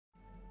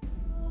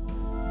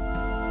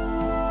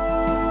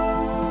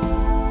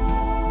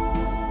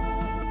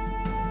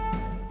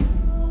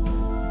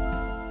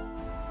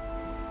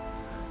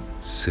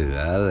เสือ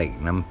เหล็ก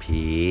น้ำ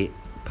ผี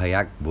พ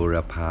ยัคฆ์บูร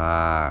พา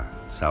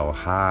เสา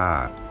ห้า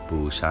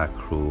บูชา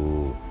ครู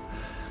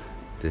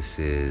This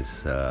is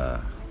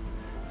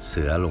เ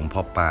สือหลวงพ่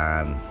อปา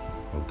น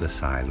of the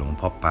side หลวง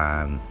พ่อปา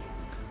น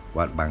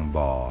Wat Bang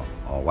Bor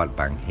or Wat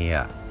Bang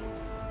Here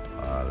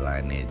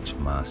lineage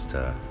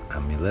master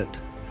amulet,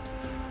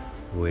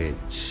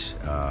 which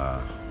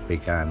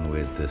began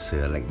with the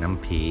Suea Lek Nam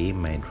Pi,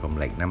 made from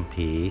Lek Nam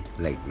Pi,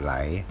 Lek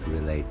Lai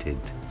related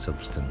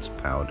substance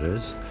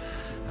powders,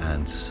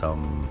 and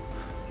some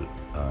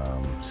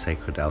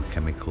sacred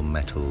alchemical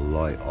metal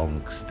Loi Ong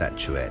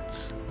statuettes,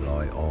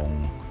 Loi Ong,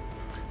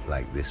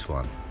 like this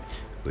one,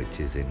 which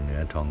is in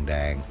Nua Tong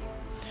Dang,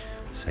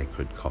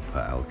 sacred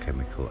copper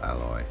alchemical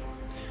alloy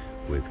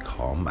with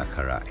Khom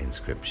Akara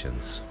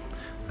inscriptions.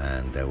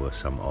 And there were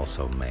some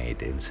also made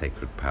in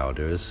sacred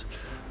powders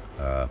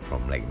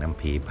from Lek Nam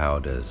Pi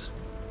powders.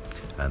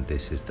 And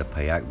this is the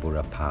Payak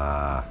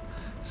Burapa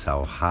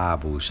Sauha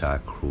Busha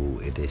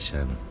Kroo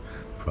edition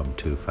from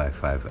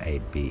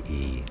 2558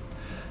 BE,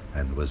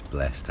 and was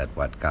blessed at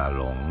Wat Ka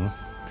Long,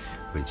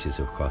 which is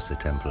of course the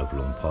temple of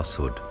Luang Por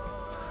Sud,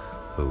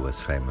 who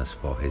was famous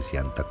for his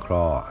Yanta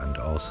Kroo and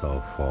also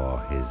for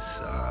his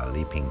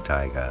leaping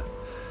tiger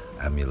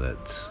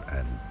amulets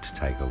and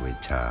tiger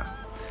Wicha.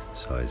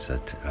 So it's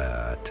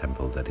a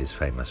temple that is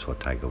famous for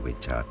tiger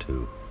Wicha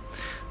too.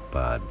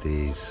 But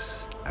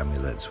these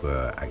amulets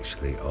were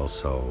actually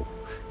also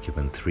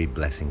given 3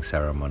 blessing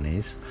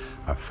ceremonies,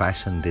 are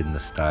fashioned in the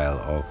style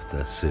of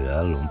the Suea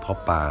Luang Por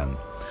Pan,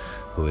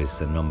 who is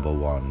the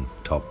 #1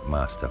 top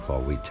master for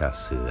Wicha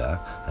Suea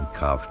and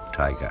carved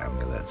tiger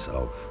amulets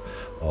of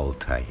all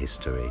Thai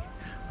history,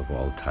 of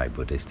all Thai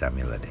Buddhist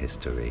amulet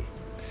history.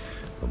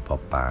 Luang Por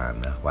Pan,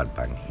 Wat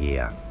Bang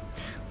Here.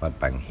 Wat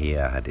Bang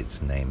Here had its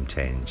name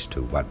changed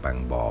to Wat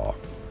Bang Bor,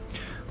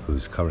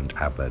 whose current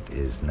abbot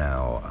is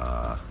now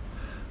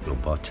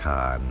Luang Por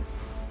Chan,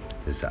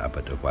 is the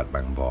abbot of Wat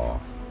Bang Bor.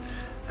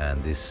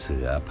 And this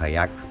Suea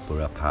Payak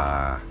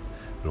Burapa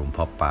Luang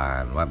Por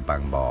Pan Wat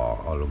Bang Bor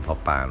or Luang Por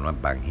Pan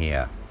Wat Bang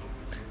Here,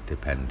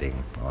 depending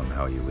on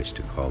how you wish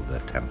to call the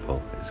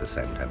temple. It's the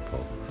same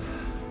temple.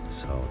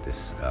 So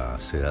this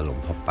Suea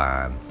Luang Por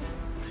Pan,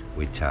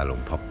 Wicha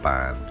Luang Por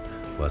Pan,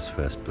 was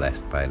first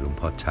blessed by Luang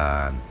Por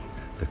Chan,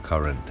 the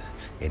current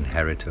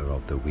inheritor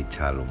of the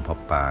Wicha Luang Por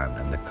Pan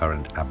and the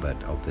current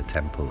abbot of the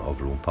temple of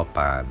Luang Por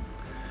Pan,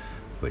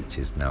 which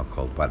is now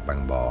called Wat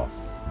Bang Bor,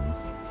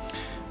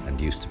 and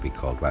used to be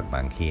called Wat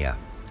Bang Here.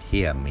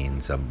 Here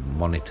means a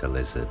monitor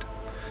lizard,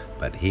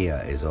 but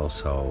here is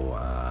also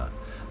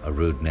a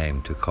rude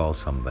name to call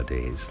somebody.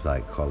 It's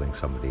like calling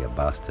somebody a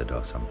bastard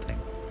or something.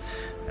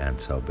 And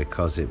so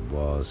because it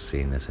was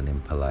seen as an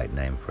impolite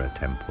name for a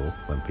temple,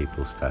 when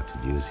people started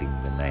using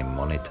the name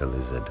monitor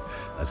lizard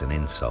as an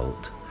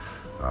insult,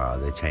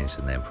 they changed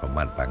the name from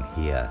Wat Bang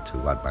Here to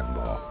Wat Bang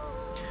Bor.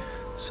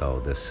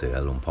 So the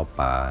Suea Luang Por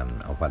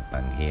Pan of Wat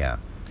Bang Here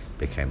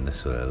became the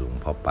Suea Luang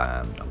Por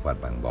Pan of Wat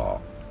Bang Bor.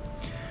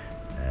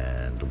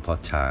 And Luang Por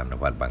Chan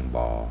of Wat Bang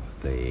Bor,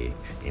 the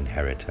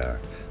inheritor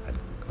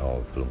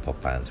of Luang Por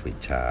Pan's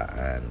Wicha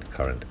and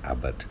current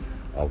abbot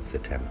of the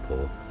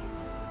temple,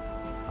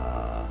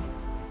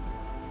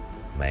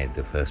 made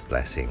the first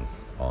blessing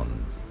on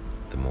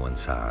the Muan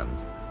San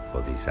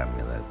for these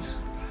amulets.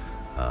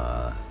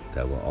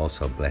 There were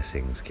also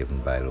blessings given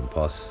by Luang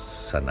Por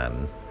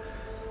Sanan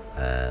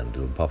and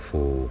Luang Por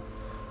Fu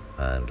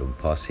and Luang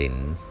Por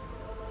Sin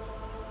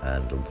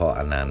and Luang Por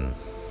Anan.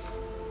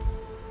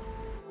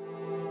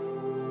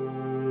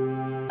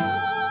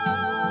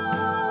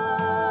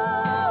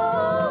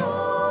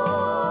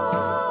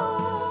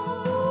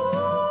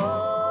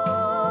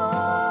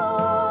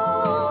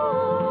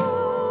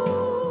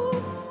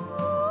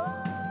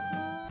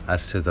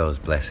 As to those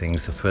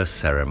blessings, the first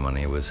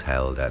ceremony was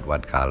held at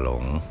Wat Ka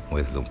Long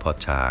with Luang Por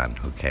Chan,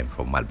 who came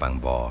from Wat Bang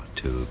Bor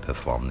to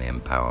perform the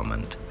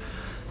empowerment,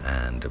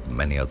 and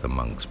many other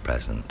monks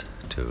present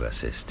to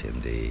assist in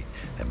the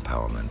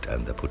empowerment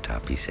and the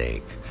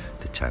Puttapisek,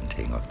 the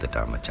chanting of the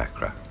Dharma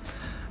Chakra.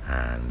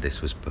 And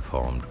this was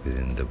performed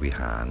within the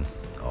Vihan,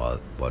 or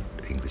what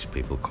English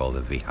people call the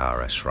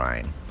Vihara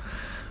shrine,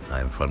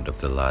 in front of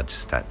the large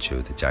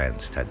statue, the giant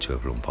statue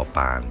of Luang Por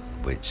Pan,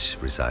 which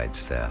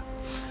resides there,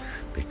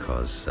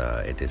 because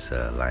it is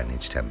a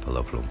lineage temple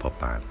of Luang Por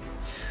Pan.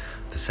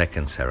 The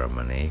second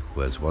ceremony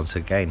was once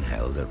again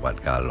held at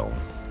Wat Ka Long,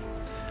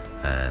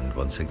 and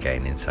once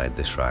again inside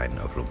the shrine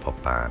of Luang Por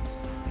Pan,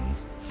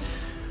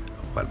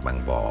 Wat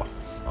Bang Bor,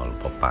 or Luang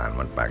Por Pan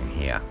Wat Bang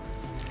Here.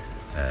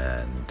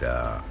 And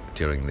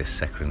during this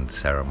second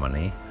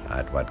ceremony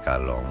at Wat Ka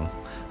Long,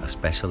 a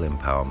special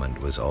empowerment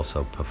was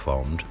also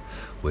performed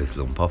with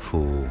Luang Por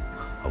Fu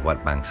of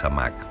Wat Bang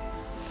Samak,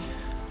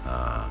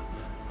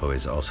 who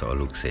is also a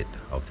Luksit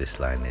of this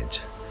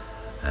lineage.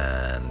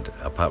 And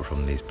apart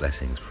from these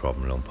blessings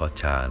from Luang Por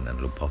Chan and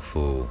Luang Por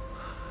Fu,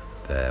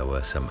 there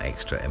were some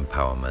extra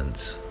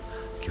empowerments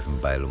given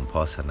by Luang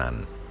Por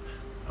Sanan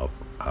of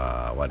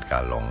Wat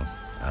Ka Long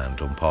and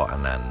Luang Por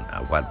Anan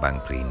of Wat Bang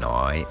Pri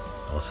Noi,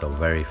 also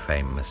very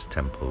famous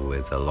temple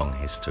with a long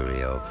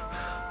history of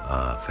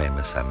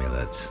famous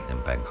amulets in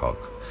Bangkok,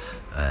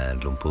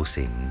 and Luang Por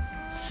Sin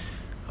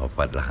of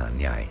Wat Lahan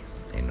Yai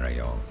in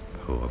Rayong,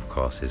 who of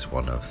course is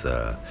one of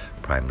the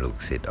prime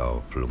Luksit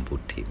of Luang Por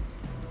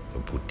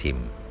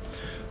Tim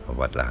of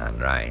Wat Lahan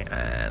Rai,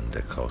 and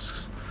a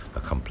close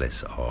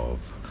accomplice of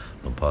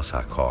Luang Por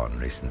Sakorn,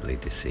 recently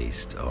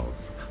deceased, of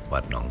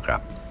Wat Nong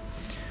Grab,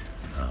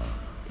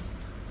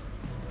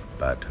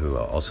 but who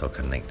are also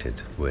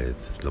connected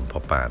with Luang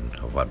Por Parn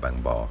of Wat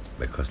Bang Bor,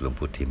 because Luang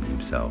Por Tim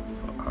himself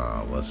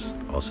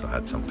also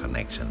had some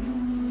connection.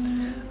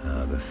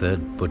 The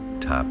third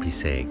Buddha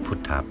Pisek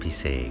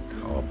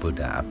or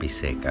Buddha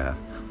Abhiseka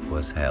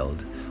was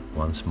held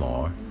once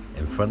more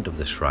in front of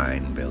the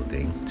shrine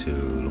building to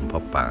Luang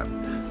Por Parn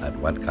at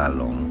Wat Ka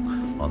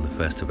Long on the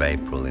 1st of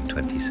April in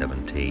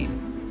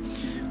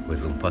 2017,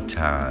 with Luang Por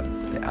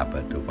Chan, the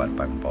abbot of Wat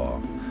Bang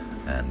Bor,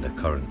 and the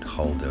current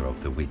holder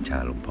of the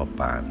Wicha Luang Por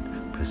Parn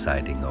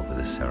presiding over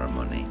the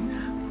ceremony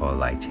for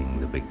lighting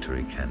the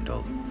victory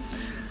candle.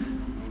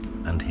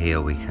 And here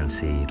we can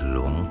see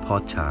Luang Por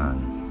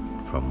Chan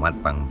from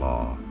Wat Bang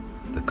Bor,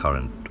 the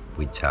current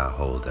Wicha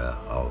holder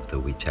of the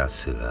Wicha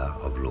Suea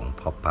of Luang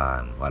Por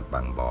Parn, Wat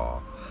Bang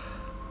Bor,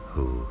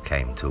 who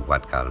came to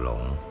Wat Ka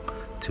Long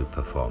to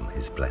perform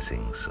his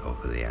blessings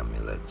over the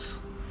amulets.